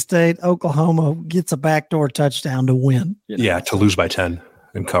K-State. Oklahoma gets a backdoor touchdown to win. Yeah, to lose by 10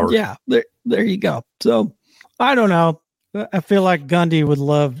 and cover. Yeah, there you go. So I don't know. I feel like Gundy would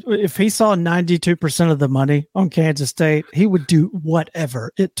love, if he saw 92% of the money on Kansas State, he would do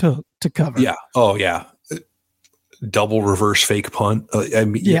whatever it took to cover. Yeah. Oh, yeah. Double reverse fake punt.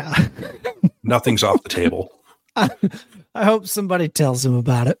 Nothing's off the table. I hope somebody tells him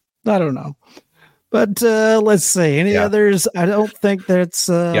about it. I don't know. But let's see. Any others? I don't think that's...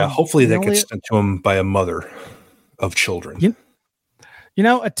 hopefully that gets sent to him by a mother of children.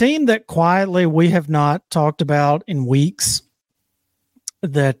 A team that quietly we have not talked about in weeks,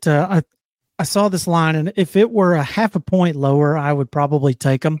 that I saw this line, and if it were a half a point lower, I would probably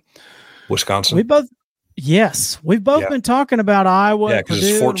take them. Wisconsin? We've both been talking about Iowa. Yeah, because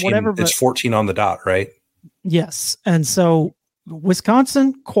it's 14, whatever, it's 14 on the dot, right? Yes. And so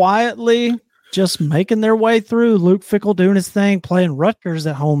Wisconsin quietly just making their way through. Luke Fickell doing his thing, playing Rutgers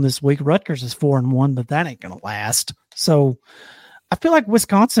at home this week. Rutgers is 4-1, but that ain't going to last. So I feel like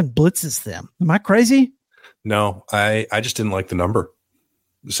Wisconsin blitzes them. Am I crazy? No, I just didn't like the number.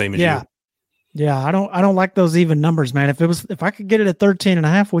 The same as you. Yeah, I don't like those even numbers, man. If I could get it at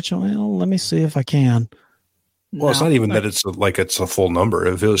 13.5, which let me see if I can. Well, it's not even that it's a full number.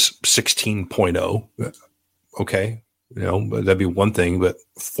 If it was 16.0, okay, but that'd be one thing. But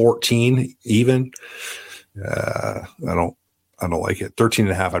 14 even, I don't like it.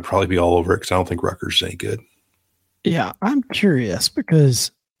 13.5, I'd probably be all over it because I don't think Rutgers is any good. Yeah, I'm curious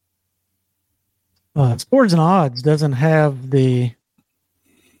because Sports and Odds doesn't have the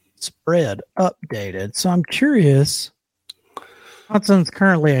spread updated. So I'm curious. Wisconsin's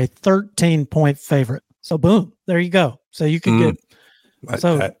currently a 13-point favorite. So boom, there you go. So you can get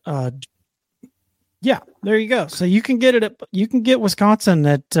there you go. So you can get Wisconsin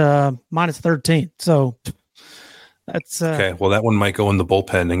at minus 13. So that's okay. Well, that one might go in the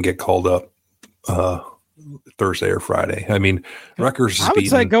bullpen and get called up Thursday or Friday. I mean, Rutgers is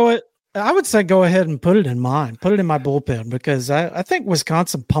I would say go ahead and put it in mine. Put it in my bullpen because I think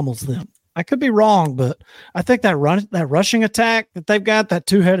Wisconsin pummels them. I could be wrong, but I think that rushing attack that they've got, that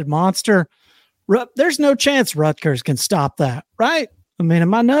two-headed monster, there's no chance Rutgers can stop that, right? I mean,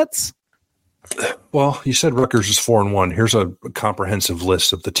 am I nuts? Well, you said Rutgers is 4-1. Here's a comprehensive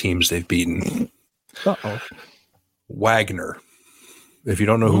list of the teams they've beaten. Uh-oh. Wagner. If you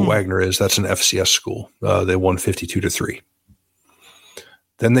don't know who Wagner is, that's an FCS school. They won 52-3.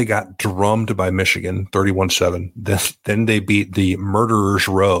 Then they got drummed by Michigan, 31-7. Then they beat the murderer's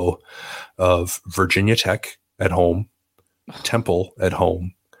row of Virginia Tech at home, Temple at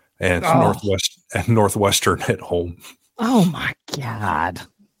home, and Northwestern at home. Oh my God.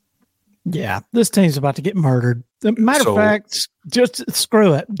 Yeah, this team's about to get murdered. Matter of fact, just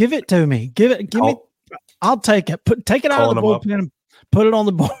screw it. Give it to me. Give me. I'll take it. Take it out of the bullpen and put it on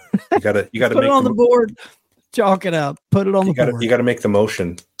the board. You gotta put it on the board. Chalk it up. Put it on the board. You gotta make the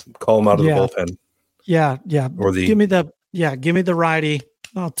motion. Call them out of the bullpen. Yeah. Or give me the righty.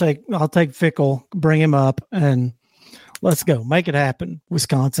 I'll take Fickle. Bring him up and let's go. Make it happen.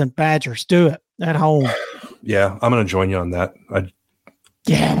 Wisconsin Badgers, do it at home. Yeah, I'm gonna join you on that.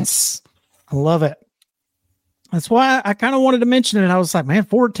 Yes. I love it. That's why I kind of wanted to mention it. I was like, man,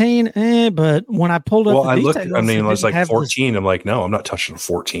 14, but when I pulled up I was like 14. I'm like, no, I'm not touching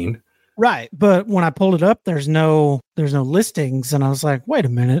 14. Right. But when I pulled it up, there's no listings. And I was like, wait a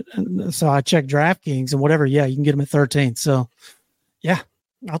minute. And so I checked DraftKings and whatever. Yeah, you can get them at 13. So yeah,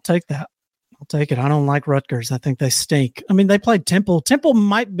 I'll take that. I'll take it. I don't like Rutgers. I think they stink. I mean, they played Temple. Temple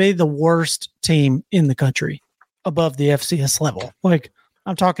might be the worst team in the country above the FCS level. Like,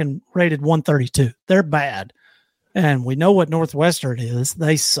 I'm talking rated 132. They're bad. And we know what Northwestern is.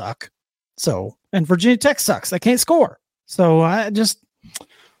 They suck. So, and Virginia Tech sucks. They can't score. So I don't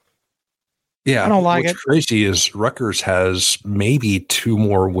like it. What's crazy is Rutgers has maybe 2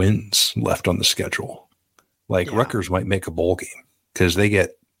 more wins left on the schedule. Rutgers might make a bowl game because they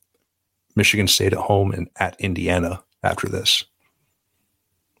get Michigan State at home and at Indiana after this.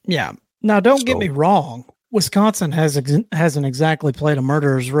 Yeah. Now, don't get me wrong. Wisconsin hasn't exactly played a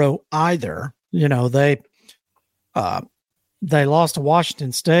murderer's row either. You know, they lost to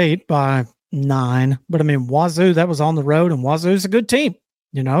Washington State by 9, but I mean, Wazoo, that was on the road, and Wazoo's a good team,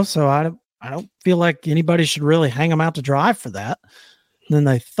 you know, so I don't feel like anybody should really hang them out to dry for that. And then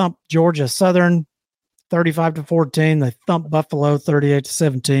they thumped Georgia Southern 35-14. They thumped Buffalo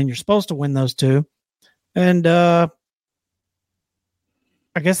 38-17. You're supposed to win those 2. And,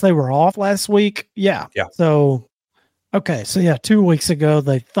 I guess they were off last week. Yeah. So, okay. So, 2 weeks ago,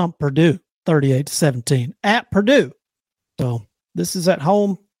 they thumped Purdue 38-17 at Purdue. So, this is at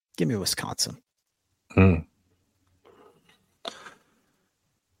home. Give me Wisconsin. All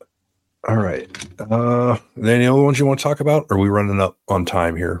right. Any other ones you want to talk about? Or are we running up on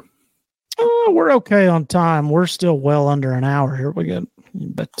time here? We're okay on time. We're still well under an hour here.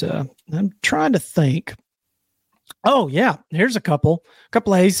 But I'm trying to think. Oh, yeah. Here's a couple of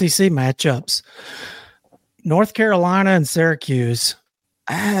ACC matchups. North Carolina and Syracuse.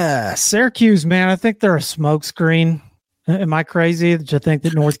 Syracuse, man, I think they're a smokescreen. Am I crazy to think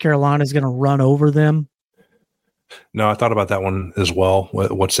that North Carolina is going to run over them? No, I thought about that one as well.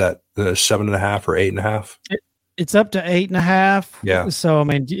 What's that? 7.5 or 8.5? It's up to 8.5. Yeah. So, I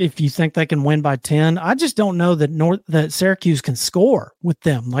mean, if you think they can win by 10, I just don't know that Syracuse can score with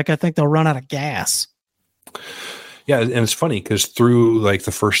them. Like, I think they'll run out of gas. Yeah, and it's funny because through like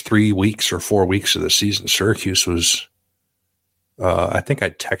the first 3 weeks or 4 weeks of the season, Syracuse was, I think I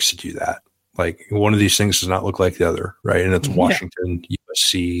texted you that. Like, one of these things does not look like the other, right? And it's Washington,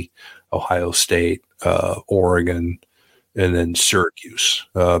 USC, Ohio State, Oregon, and then Syracuse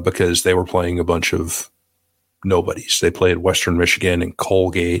because they were playing a bunch of nobodies. They played Western Michigan and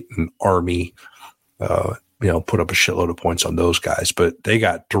Colgate and Army, put up a shitload of points on those guys. But they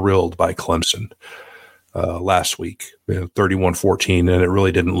got drilled by Clemson last week, 31-14, and it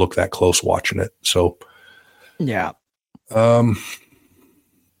really didn't look that close watching it. So, yeah.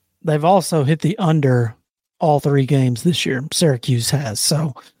 They've also hit the under all 3 games this year. Syracuse has.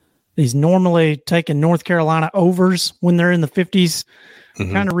 So he's normally taking North Carolina overs when they're in the 50s.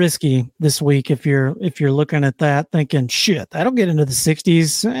 Mm-hmm. Kind of risky this week if you're looking at that, thinking, shit, that'll get into the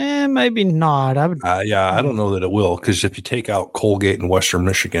 60s. Maybe not. I would. I don't know that it will, because if you take out Colgate and Western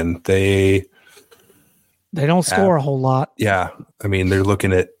Michigan, they don't score a whole lot. Yeah. I mean, they're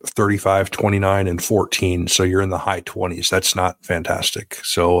looking at 35, 29, and 14. So you're in the high 20s. That's not fantastic.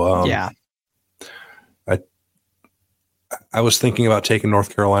 So, I was thinking about taking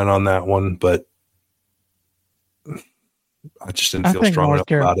North Carolina on that one, but I just didn't feel strong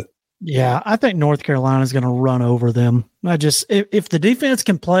enough about it. Yeah. I think North Carolina is going to run over them. If the defense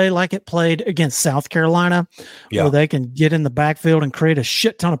can play like it played against South Carolina, where they can get in the backfield and create a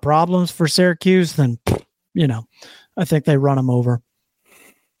shit ton of problems for Syracuse, then, I think they run them over.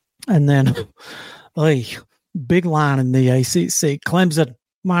 And then, big line in the ACC. Clemson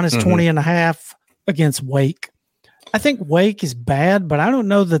minus 20.5 against Wake. I think Wake is bad, but I don't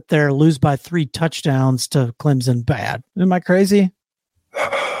know that they're lose by 3 touchdowns to Clemson bad. Am I crazy?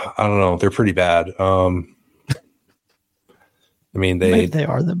 I don't know. They're pretty bad. I mean, they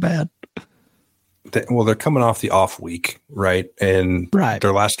are the bad. They're coming off the off week, right? And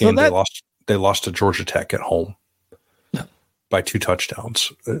their last game, they lost to Georgia Tech at home. by 2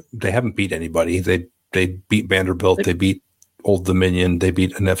 touchdowns. They haven't beat anybody. They beat Vanderbilt. They beat Old Dominion. They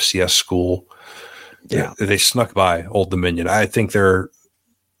beat an FCS school. Yeah. They snuck by Old Dominion. I think they're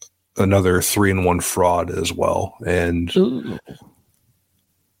another 3-1 fraud as well. And, Ooh.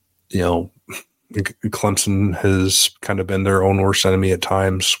 Clemson has kind of been their own worst enemy at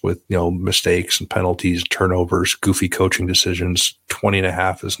times with, mistakes and penalties, turnovers, goofy coaching decisions.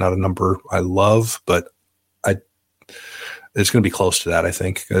 20.5 is not a number I love, but it's going to be close to that. I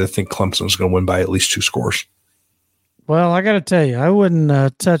think Clemson's going to win by at least 2 scores. Well, I got to tell you, I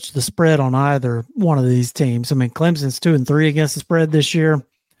wouldn't touch the spread on either one of these teams. I mean, Clemson's 2-3 against the spread this year.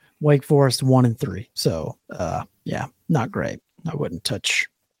 Wake Forest 1-3. So, not great. I wouldn't touch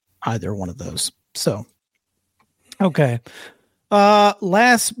either one of those. So, okay.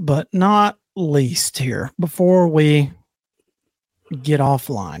 Last but not least here, before we get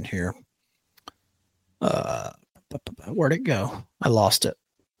offline here, where'd it go? I lost it.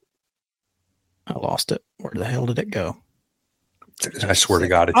 Where the hell did it go? I swear to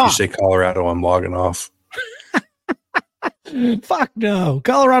God, if you say Colorado, I'm logging off. Fuck no.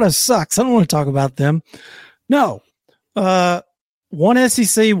 Colorado sucks. I don't want to talk about them. No. 1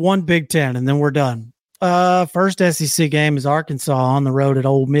 SEC, 1 Big Ten, and then we're done. First SEC game is Arkansas on the road at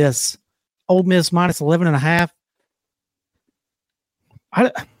Ole Miss. Ole Miss minus 11.5.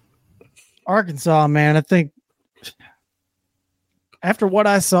 Arkansas, man, I think after what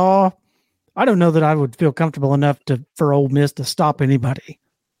I saw, I don't know that I would feel comfortable enough for Ole Miss to stop anybody.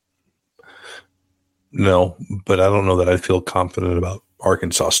 No, but I don't know that I feel confident about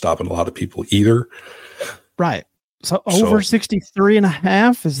Arkansas stopping a lot of people either. Right. So over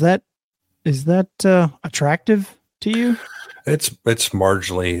 63.5, is that attractive to you? It's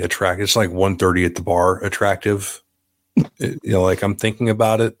marginally attractive. It's like 130 at the bar attractive. I'm thinking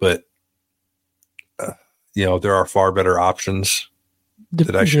about it, but there are far better options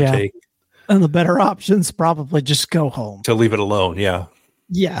that I should take. And the better options probably just go home. To leave it alone, yeah.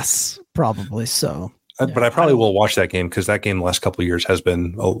 Yes, probably so. But I probably will watch that game because that game the last couple of years has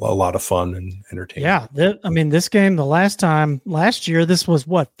been a lot of fun and entertaining. Yeah, this game last year, this was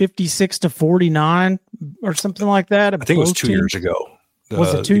what, 56-49 or something like that. I think it was 2 years ago.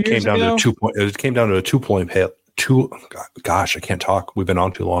 Was it 2 years ago? It came down to a 2-point hit. Gosh, I can't talk. We've been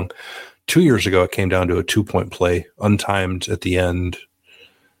on too long. 2 years ago, it came down to a 2-point play, untimed at the end,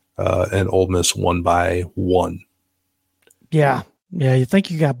 and Ole Miss won by 1. Yeah, you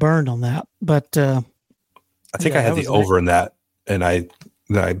think you got burned on that, but I think I had the over in that, and I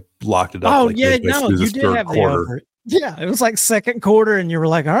locked it up. Oh, you did have the over. Yeah, it was like second quarter, and you were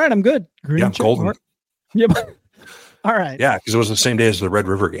like, all right, I'm good. Green golden. Yep. All right. Yeah, because it was the same day as the Red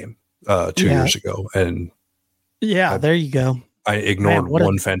River game 2 years ago. And there you go. I ignored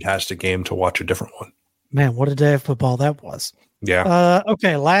one fantastic game to watch a different one. Man, what a day of football that was. Yeah.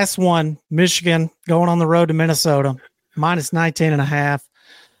 Okay, last one. Michigan going on the road to Minnesota, minus 19.5.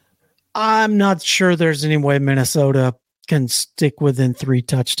 I'm not sure there's any way Minnesota can stick within 3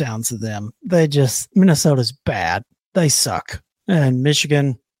 touchdowns of them. Minnesota's bad. They suck. And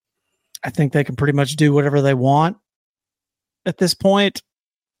Michigan, I think they can pretty much do whatever they want at this point.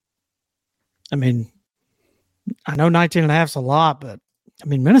 I mean, I know 19.5 is a lot, but I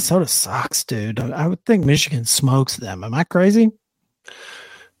mean, Minnesota sucks, dude. I would think Michigan smokes them. Am I crazy?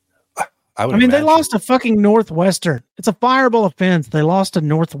 They lost to fucking Northwestern. It's a fireable offense. They lost to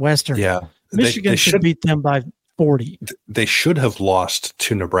Northwestern. Yeah. Michigan should beat them by 40. They should have lost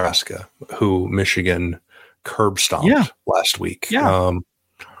to Nebraska, who Michigan curb stomped last week. Yeah.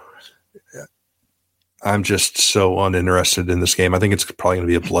 I'm just so uninterested in this game. I think it's probably going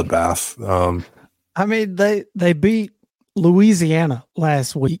to be a bloodbath. They beat Louisiana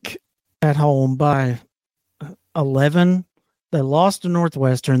last week at home by 11. They lost to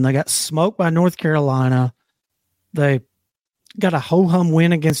Northwestern. They got smoked by North Carolina. They got a ho-hum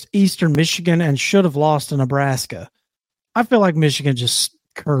win against Eastern Michigan and should have lost to Nebraska. I feel like Michigan just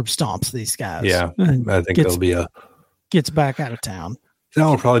curb stomps these guys. Yeah, I think gets back out of town. That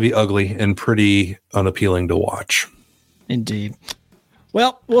will probably be ugly and pretty unappealing to watch. Indeed.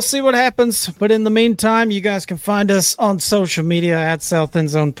 Well, we'll see what happens. But in the meantime, you guys can find us on social media at South End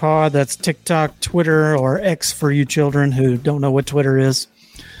Zone Pod. That's TikTok, Twitter, or X for you children who don't know what Twitter is.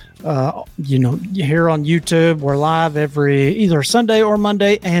 Here on YouTube, we're live every either Sunday or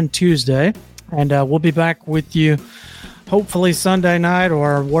Monday and Tuesday. And we'll be back with you hopefully Sunday night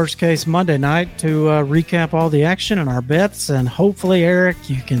or worst case Monday night to recap all the action and our bets. And hopefully, Eric,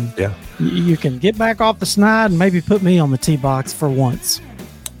 you can get back off the snide and maybe put me on the tee box for once.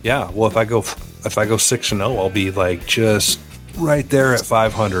 Yeah, well, if I go 6-0, I'll be like just right there at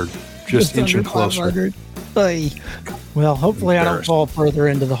 500, just inching closer. 500. Well, hopefully I don't fall further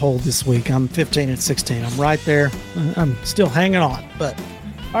into the hole this week. I'm 15-16. I'm right there. I'm still hanging on. But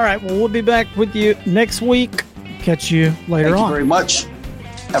all right, well, we'll be back with you next week. Catch you later on. Thank you very much.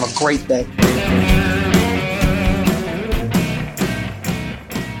 Have a great day.